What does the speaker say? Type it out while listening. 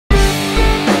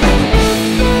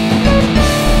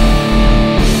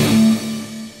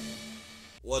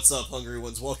what's up, hungry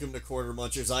ones? Welcome to Quarter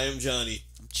Munchers. I am Johnny.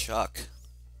 I'm Chuck.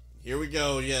 Here we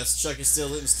go. Yes, Chuck is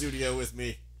still in studio with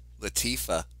me.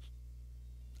 Latifah.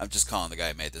 I'm just calling the guy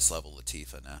who made this level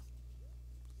Latifah now.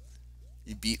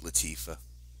 You beat Latifah.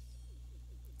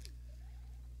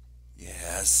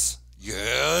 Yes.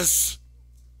 Yes!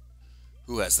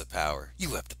 Who has the power? You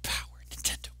have the power.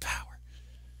 Nintendo power.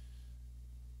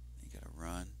 You gotta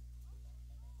run.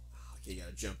 Okay, you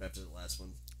gotta jump after the last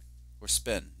one. Or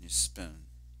spin. You spin.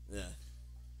 Yeah.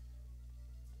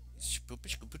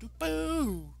 Skitty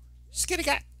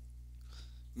cat.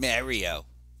 Mario.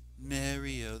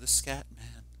 Mario, the scat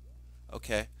man.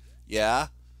 Okay. Yeah.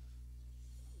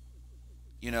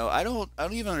 You know, I don't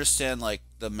even understand like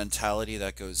the mentality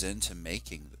that goes into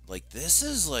making like this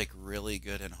is like really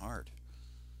good and hard.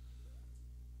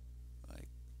 Like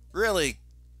really,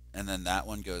 and then that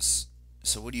one goes.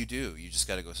 So what do? You just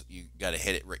gotta go. You gotta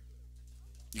hit it right.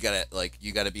 You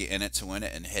gotta be in it to win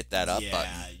it and hit that up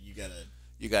button. Yeah,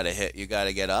 You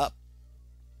gotta get up.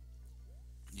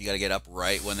 You gotta get up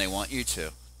right when they want you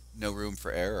to. No room for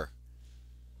error.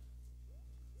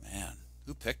 Man,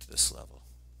 who picked this level?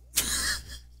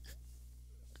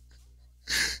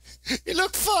 It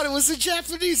looked fun. It was in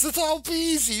Japanese. It's all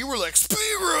easy. You were like,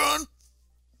 speedrun.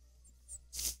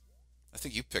 I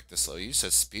think you picked this level. You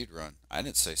said speedrun. I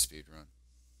didn't say speedrun.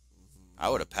 I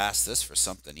would have passed this for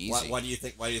something easy. Why do you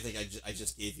think I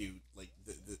just gave you like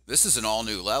the... This is an all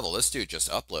new level. This dude just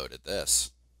uploaded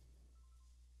this.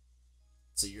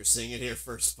 So you're seeing it here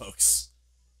first, folks.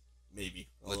 Maybe.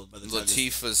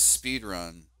 Latifah's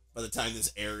speedrun. By the time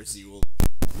this airs, you will...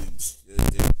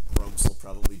 Grumps will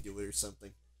probably do it or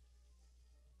something.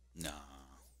 No.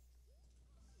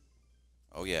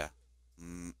 Oh yeah.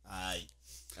 All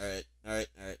right.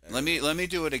 Let me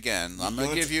do it again. I'm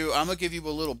gonna give you a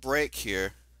little break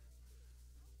here.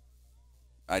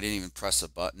 I didn't even press a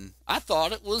button. I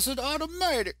thought it was an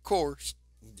automatic course.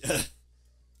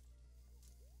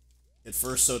 At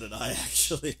first, so did I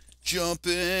actually.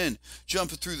 Jumping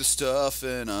through the stuff,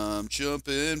 and I'm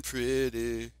jumping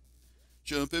pretty.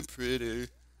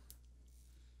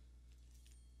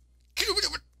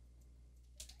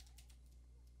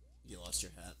 You lost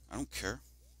your hat. I don't care.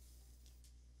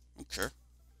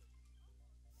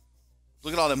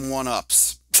 Look at all them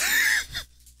one-ups.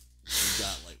 You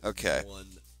got like okay.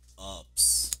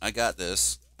 one-ups. I got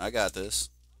this.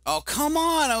 Oh, come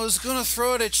on. I was going to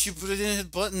throw it at you, but it didn't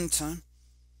hit button in time.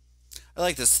 I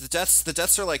like this. The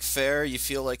deaths are like fair. You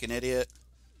feel like an idiot.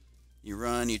 You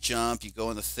run, you jump, you go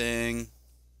in the thing.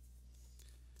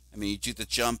 I mean, you do the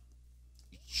jump.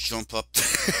 You jump up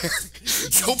there.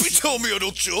 Don't be telling me I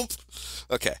don't jump.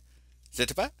 Okay.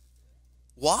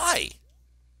 Why?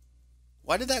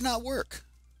 Why did that not work?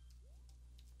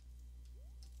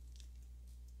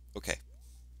 Okay.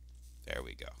 There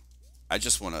we go. I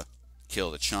just want to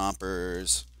kill the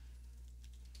chompers.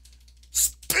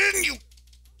 Spin you!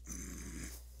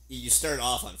 You start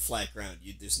off on flat ground.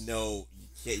 It's the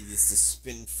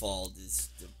spin fall. Is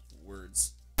the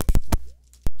words.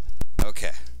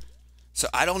 Okay. So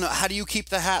I don't know. How do you keep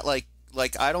the hat? Like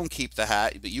I don't keep the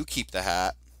hat, but you keep the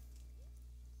hat.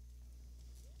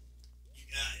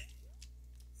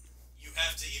 You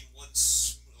have to in one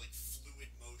like fluid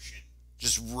motion.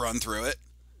 Just run through it.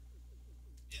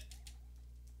 Yeah.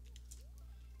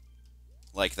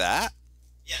 Like that?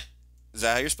 Yeah. Is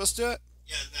that how you're supposed to do it?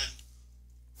 Yeah, and then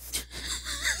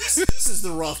this is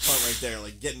the rough part right there,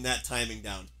 like getting that timing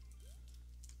down.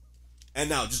 And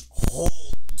now just hold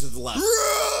to the left.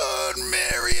 Run,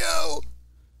 Mario!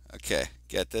 Okay,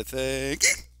 get the thing.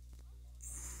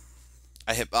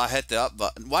 I hit the up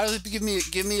button. Why does it give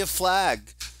me a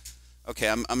flag? Okay,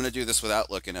 I'm gonna do this without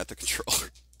looking at the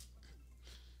controller.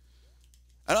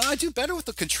 I do better with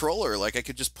the controller. Like I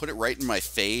could just put it right in my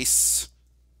face.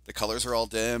 The colors are all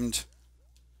dimmed.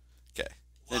 Okay.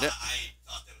 Well, I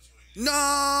thought that was going to...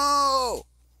 No!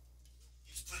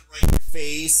 You just put it right in your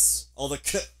face.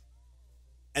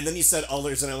 And then you said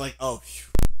others, and I'm like, oh. Phew.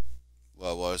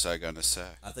 Well, what was I gonna say?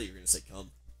 I thought you were gonna say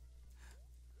come.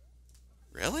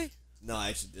 Really? No, I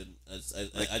actually didn't.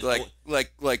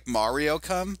 Like Mario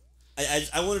come? I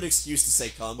wanted an excuse to say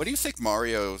come. What do you think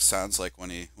Mario sounds like when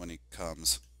he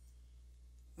comes?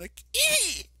 Like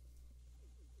ee!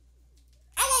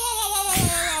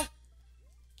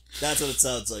 That's what it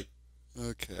sounds like.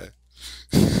 Okay.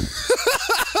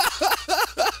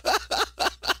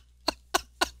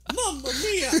 Mamma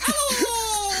mia!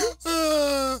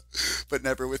 But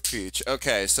never with Peach.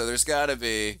 Okay, so there's gotta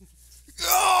be...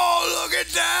 Oh, look at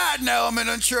that! Now I'm in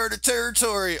uncharted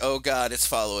territory. Oh God, it's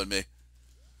following me.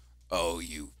 Oh,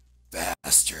 you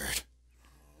bastard.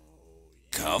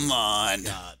 Come on.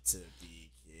 Got to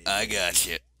be kidding. I got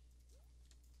you.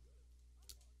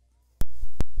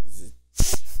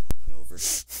 over.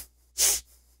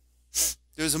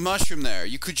 There's a mushroom there.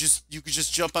 You could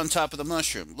just jump on top of the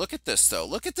mushroom. Look at this though.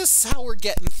 Look at this how we're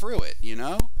getting through it, you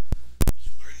know?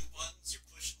 You're learning buttons, you're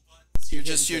pushing buttons.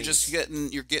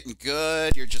 You're getting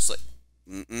good. You're just like,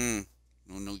 no,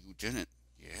 you didn't.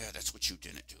 Yeah, that's what you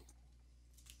didn't do.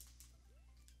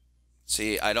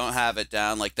 See, I don't have it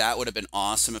down. Like, that would have been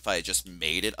awesome if I had just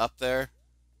made it up there.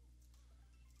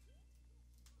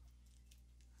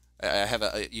 I have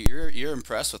a. You're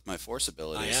impressed with my force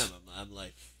abilities. I am. I'm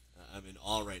like, I'm in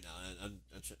awe right now.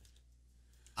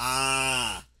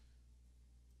 Ah.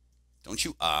 Don't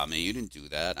you me? You didn't do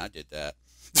that. I did that.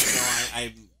 No,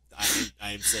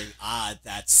 I'm saying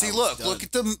that's. See, how it's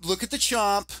done. look at the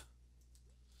chomp.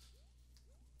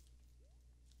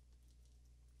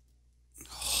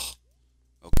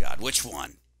 Oh God, which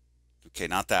one? Okay,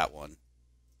 not that one.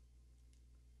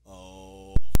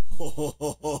 Oh.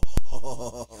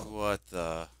 What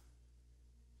the?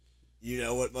 You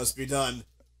know what must be done.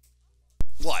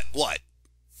 What?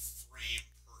 Frame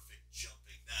perfect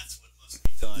jumping. That's what must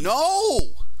be done. No!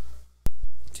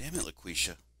 Damn it,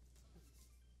 LaQuisha.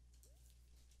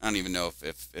 I don't even know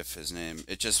if his name.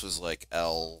 It just was like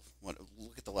L. What?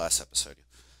 Look at the last episode.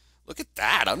 Look at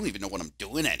that. I don't even know what I'm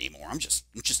doing anymore. I'm just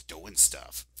doing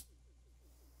stuff.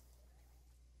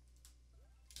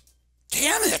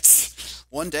 Damn it!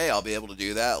 One day I'll be able to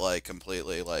do that like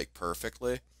completely, like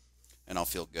perfectly, and I'll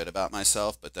feel good about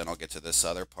myself. But then I'll get to this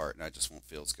other part, and I just won't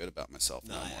feel as good about myself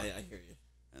no more. I hear you.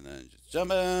 And then just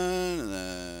jumping, and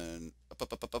then up,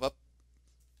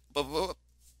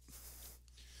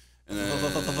 and then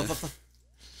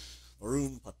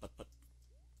Maroon putt.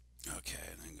 okay,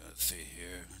 and then go see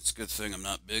here. It's a good thing I'm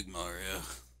not Big Mario.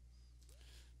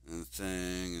 And the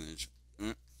thing, and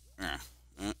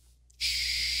then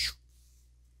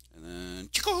and then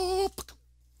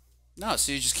no,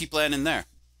 so you just keep landing there.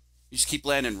 You just keep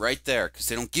landing right there because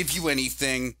they don't give you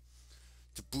anything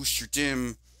to boost your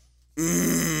dim.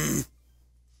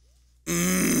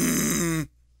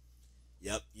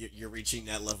 Yep, you're reaching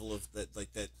that level of that,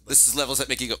 like that. Like, this is levels that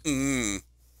make you go. Things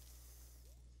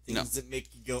No. that make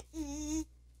you go.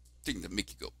 Things that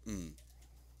make you go.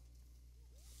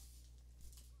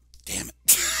 Damn it.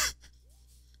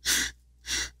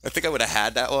 I think I would have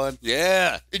had that one.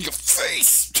 Yeah, in your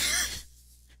face.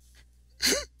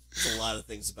 There's a lot of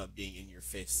things about being in your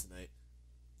face tonight.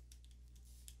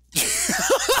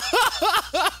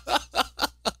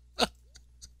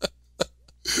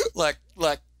 like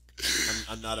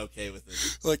I'm not okay with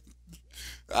it. like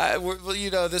well,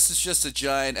 you know, this is just a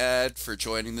giant ad for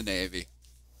joining the Navy.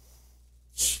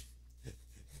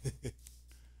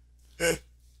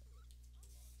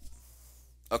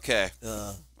 Okay.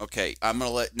 Okay, I'm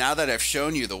gonna let. Now that I've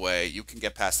shown you the way, you can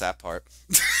get past that part.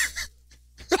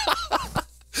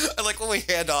 I like when we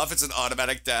hand off; it's an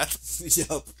automatic death.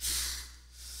 Yep.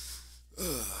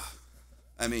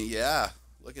 I mean, yeah.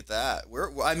 Look at that.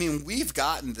 I mean, we've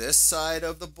gotten this side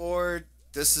of the board.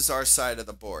 This is our side of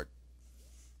the board.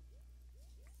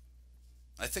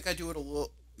 I think I do it a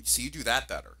little. See, you do that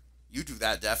better. You do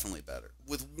that definitely better.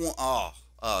 With one. Oh,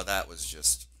 that was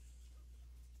just.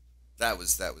 That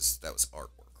was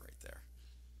artwork right there.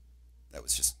 That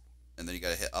was just, and then you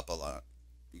gotta hit up a lot.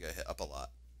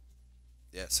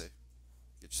 Yeah, see,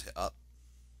 you just hit up.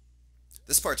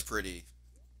 This part's pretty.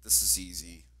 This is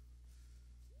easy.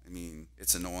 I mean,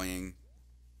 it's annoying.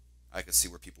 I could see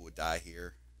where people would die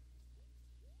here,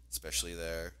 especially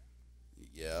there.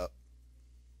 Yep.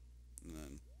 And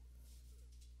then.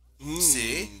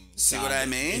 See what I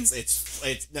mean?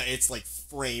 It's like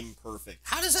frame perfect.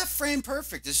 How does that frame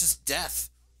perfect? It's just death.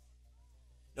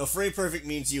 No, frame perfect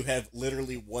means you have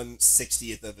literally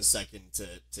 1/60th of a second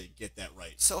to get that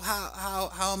right. So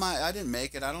how am I? I didn't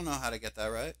make it. I don't know how to get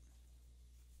that right.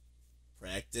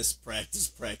 Practice.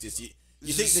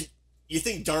 You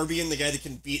think Darby and the guy that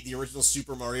can beat the original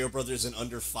Super Mario Brothers in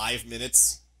under 5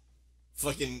 minutes,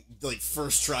 fucking like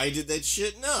first try did that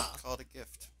shit? Nah. Call it a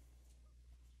gift.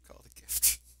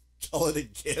 Call it a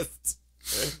gift.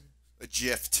 A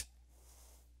gift.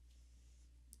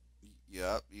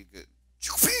 Yup, you good.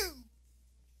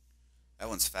 That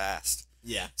one's fast.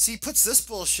 Yeah. See, he puts this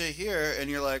bullshit here, and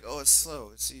you're like, oh, it's slow,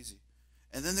 it's easy.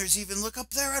 And then there's even, look up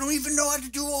there, I don't even know how to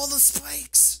do all the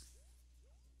spikes.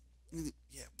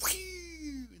 Yeah.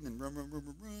 And then run.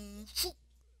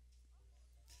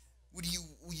 What do you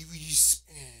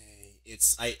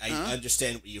I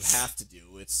understand what you have to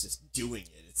do. It's just doing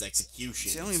it. It's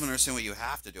execution. See, I don't even understand what you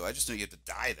have to do. I just know you have to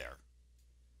die there.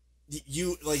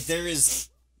 There is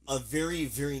a very,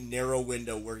 very narrow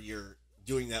window where you're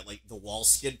doing that, like the wall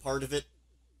skid part of it,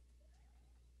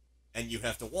 and you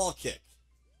have to wall kick.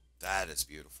 That is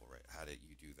beautiful, right? How did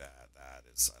you do that?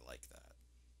 I like that.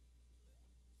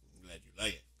 I'm glad you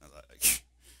like it.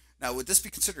 Now, would this be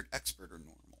considered expert or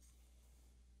normal?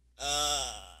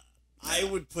 I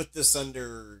would put this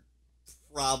under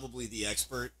probably the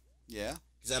expert. Yeah?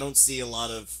 Because I don't see a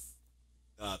lot of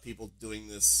people doing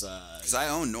this. Because I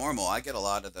own normal. I get a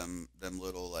lot of them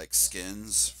little, like,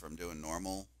 skins from doing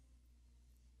normal.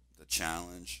 The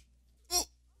challenge. Oh!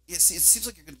 Yeah, see, it seems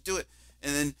like you're going to do it.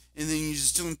 And then you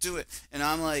just don't do it. And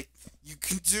I'm like, you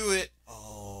can do it.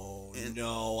 Oh,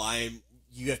 no.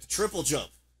 You have to triple jump.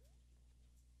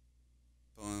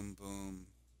 Boom, boom.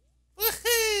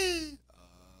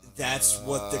 That's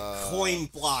what the coin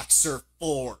blocks are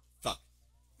for. Fuck.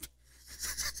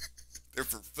 They're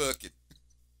for fucking.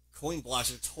 Coin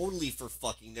blocks are totally for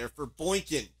fucking. They're for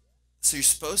boinking. So you're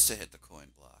supposed to hit the coin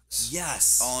blocks.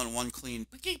 Yes. All in one clean.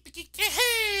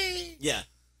 Yeah.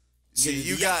 So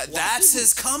you got. That's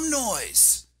his cum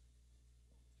noise.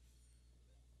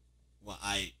 Well,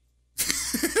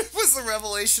 was the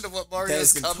revelation of what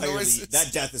Mario's cum noise is.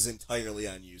 That death is entirely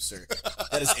on you, sir.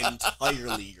 That is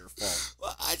entirely your fault.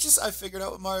 Well, I figured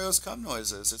out what Mario's cum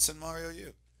noise is. It's in Mario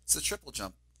U. It's the triple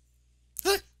jump.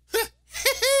 I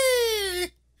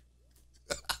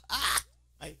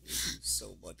hate you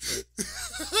so much.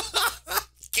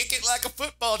 Kick it like a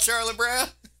football, Charlie Brown.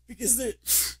 Because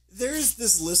there's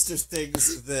this list of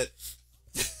things that...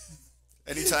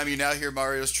 Anytime you now hear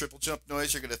Mario's triple jump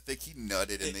noise, you're going to think he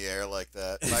nutted in the air like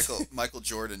that. Michael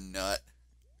Jordan nut.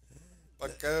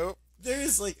 Bucko. There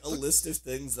is like a list of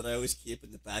things that I always keep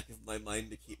in the back of my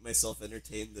mind to keep myself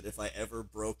entertained, that if I ever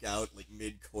broke out like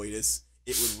mid-coitus,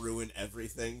 it would ruin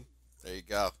everything. There you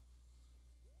go.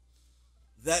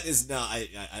 That is not... I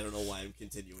don't know why I'm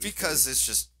continuing. Because it's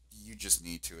just... You just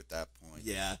need to at that point.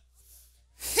 Yeah.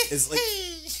 It's like...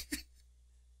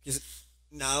 Because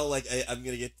now, like, I'm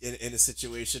going to get in a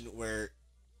situation where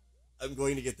I'm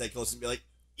going to get that close and be like,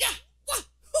 yeah! What?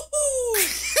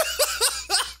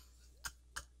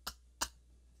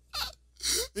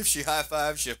 If she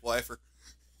high-fives, you wife her.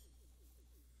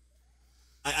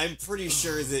 I'm pretty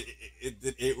sure that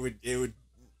it would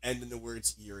end in the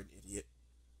words, "You're an idiot."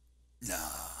 Nah.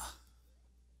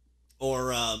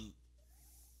 Or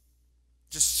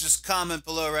just comment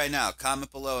below right now.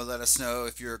 Comment below and let us know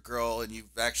if you're a girl and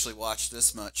you've actually watched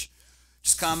this much.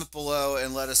 Just comment below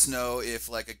and let us know if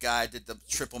like a guy did the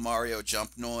triple Mario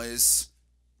jump noise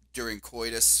during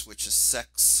coitus, which is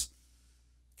sex.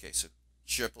 Okay, so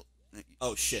triple.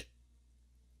 Oh shit.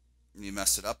 You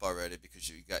messed it up already because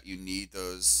you need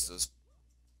those.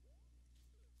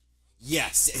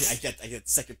 Yes, I get the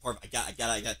second part. I got.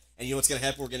 And you know what's gonna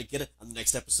happen? We're gonna get it on the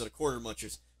next episode of Quarter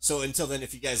Munchers. So until then,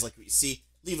 if you guys like what you see,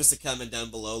 leave us a comment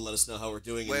down below. Let us know how we're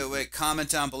doing. Wait. Comment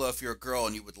down below if you're a girl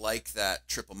and you would like that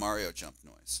triple Mario jump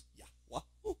noise. Yeah. What?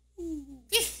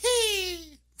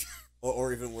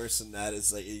 or even worse than that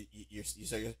is like you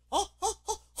say, oh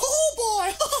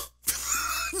boy.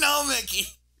 No, Mickey.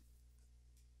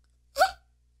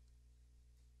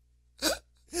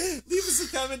 Leave us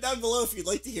a comment down below if you'd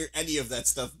like to hear any of that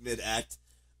stuff mid-act.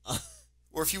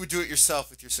 Or if you would do it yourself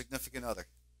with your significant other.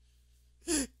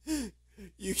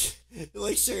 You can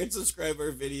like, share, and subscribe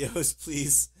our videos,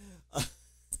 please.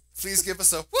 Please give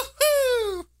us a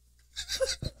woohoo!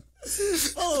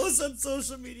 Follow us on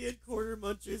social media at Quarter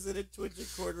Munchers and at Twitch at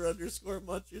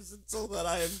 _Munchers. Until then,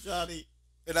 I am Johnny.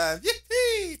 And I'm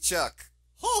Yippee Chuck.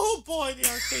 Oh boy, the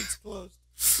arcade's closed.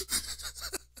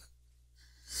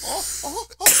 Oh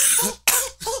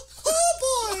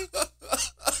boy!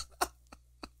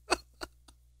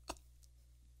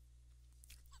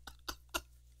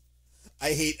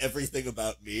 I hate everything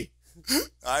about me.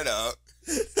 I know.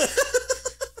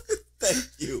 Thank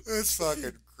you. It's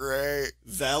fucking great.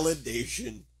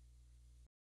 Validation.